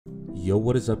Yo,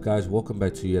 what is up guys? Welcome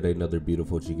back to yet another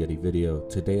beautiful Jiggetti video.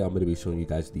 Today I'm going to be showing you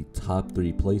guys the top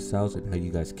 3 playstyles and how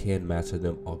you guys can master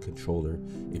them on controller.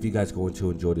 If you guys going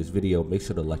to enjoy this video, make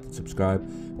sure to like and subscribe.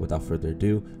 Without further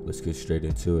ado, let's get straight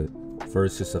into it.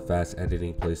 First is a fast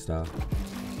editing playstyle.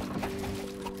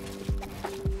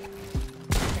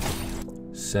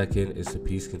 Second is the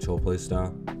piece control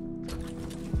playstyle.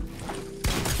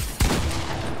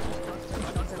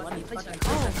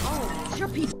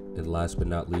 And last but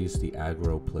not least, the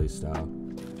aggro playstyle.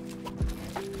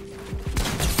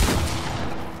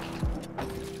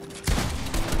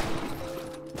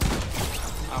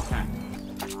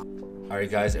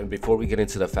 Alright guys, and before we get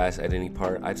into the fast editing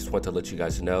part, I just want to let you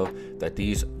guys know that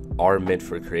these are meant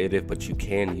for creative, but you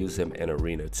can use them in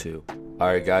arena too.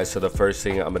 Alright guys, so the first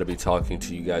thing I'm going to be talking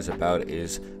to you guys about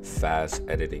is fast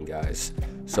editing, guys.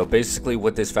 So basically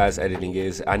what this fast editing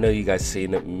is, I know you guys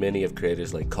seen it, many of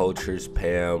creators like Cultures,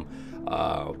 Pam,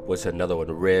 what's another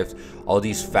one, Rift, all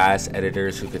these fast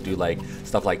editors who could do like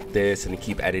stuff like this and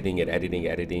keep editing and editing.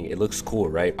 It looks cool,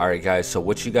 right? Alright guys, so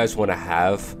what you guys want to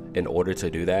have in order to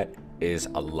do that is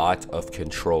a lot of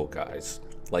control, guys.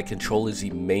 Like, control is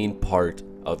the main part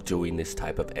of doing this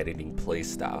type of editing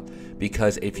playstyle,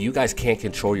 because if you guys can't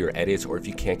control your edits, or if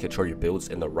you can't control your builds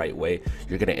in the right way,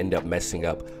 you're gonna end up messing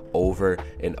up over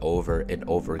and over and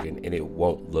over again, and it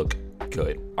won't look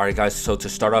good. All right guys, so to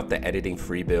start off the editing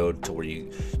free build, to where you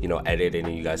edit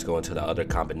and you guys go into the other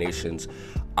combinations,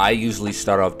 I usually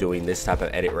start off doing this type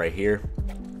of edit right here.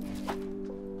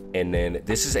 And then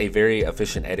this is a very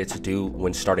efficient edit to do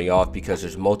when starting off, because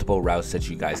there's multiple routes that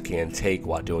you guys can take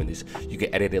while doing this. You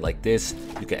can edit it like this,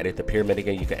 you can edit the pyramid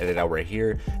again, you can edit out right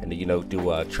here, and then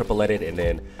do a triple edit and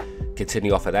then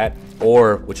continue off of that.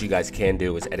 Or what you guys can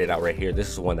do is edit out right here. This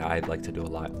is one that I like to do a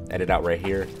lot. Edit out right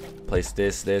here, place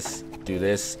this, do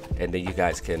this, and then you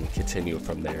guys can continue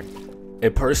from there.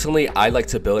 And personally, I like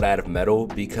to build out of metal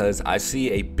because I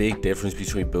see a big difference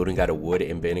between building out of wood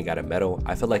and building out of metal.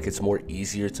 I feel like it's more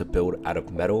easier to build out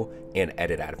of metal and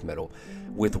edit out of metal.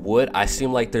 With wood, I see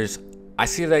like there's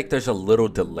a little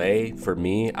delay for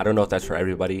me. I don't know if that's for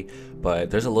everybody, but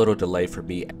there's a little delay for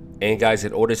me. And guys,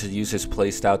 in order to use this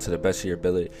playstyle to the best of your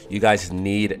ability, you guys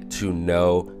need to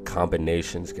know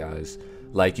combinations, guys.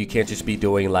 Like, you can't just be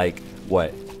doing like,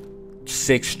 what,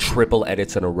 6 triple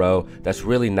edits in a row. That's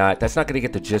not gonna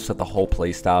get the gist of the whole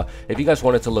playstyle. If you guys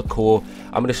want it to look cool,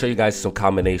 I'm gonna show you guys some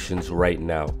combinations right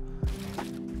now.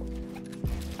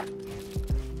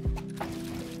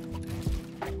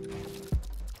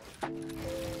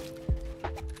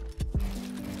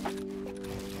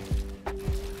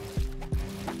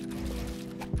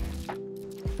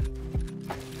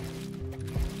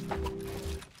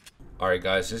 Alright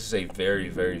guys, this is a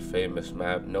very famous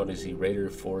map known as the Raider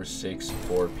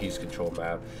 464 piece control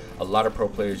map. A lot of pro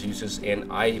players use this,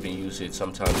 and I even use it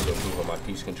sometimes to improve on my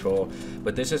piece control.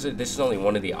 But this is only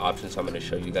one of the options I'm going to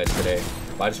show you guys today.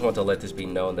 But I just want to let this be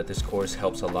known that this course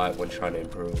helps a lot when trying to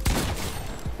improve.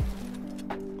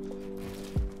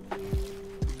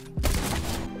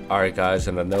 Alright guys,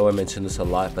 and I know I mentioned this a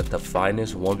lot, but the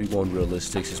finest 1v1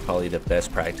 realistics is probably the best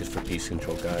practice for piece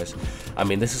control, guys. I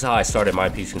mean, this is how I started my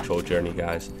piece control journey,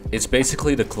 guys. It's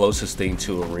basically the closest thing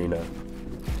to arena.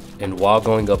 And while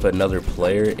going up another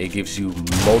player, it gives you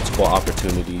multiple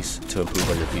opportunities to improve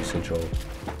on your piece control.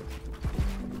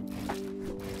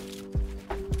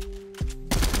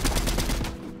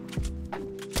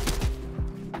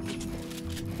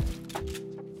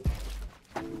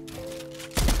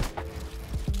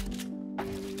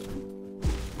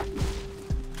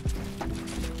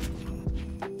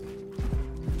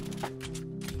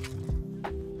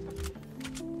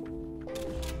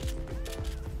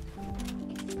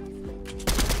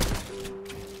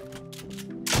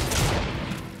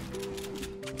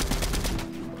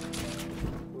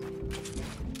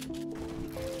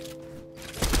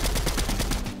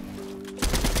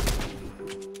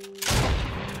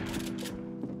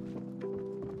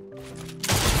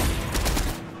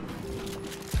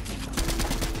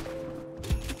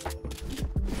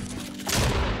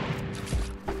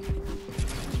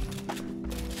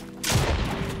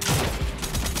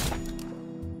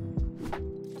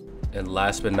 And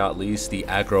last but not least, the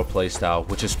aggro playstyle,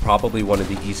 which is probably one of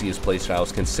the easiest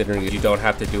playstyles, considering you don't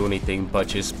have to do anything but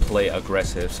just play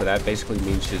aggressive. So that basically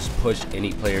means just push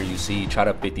any player you see, try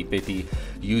to 50-50,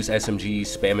 use SMGs,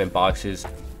 spam in boxes.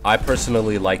 I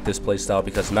personally like this playstyle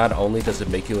because not only does it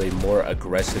make you a more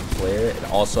aggressive player,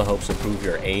 it also helps improve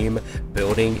your aim,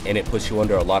 building, and it puts you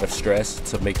under a lot of stress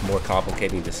to make more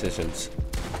complicating decisions.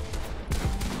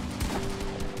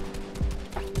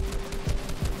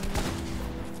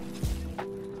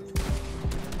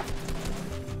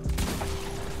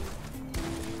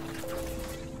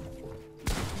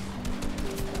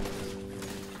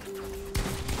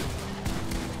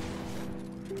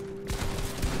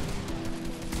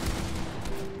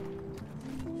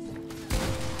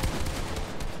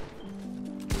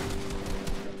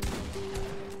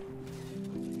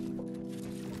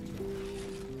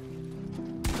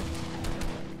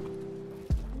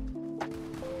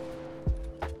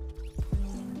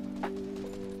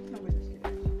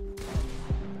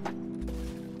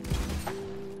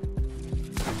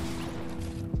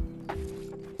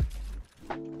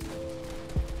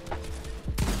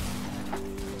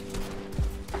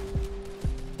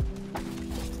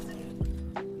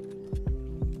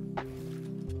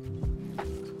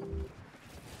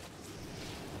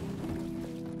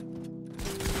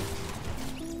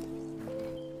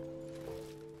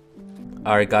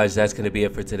 Alright guys, that's going to be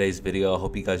it for today's video. I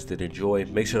hope you guys did enjoy.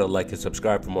 Make sure to like and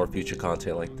subscribe for more future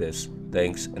content like this.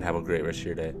 Thanks, and have a great rest of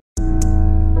your day.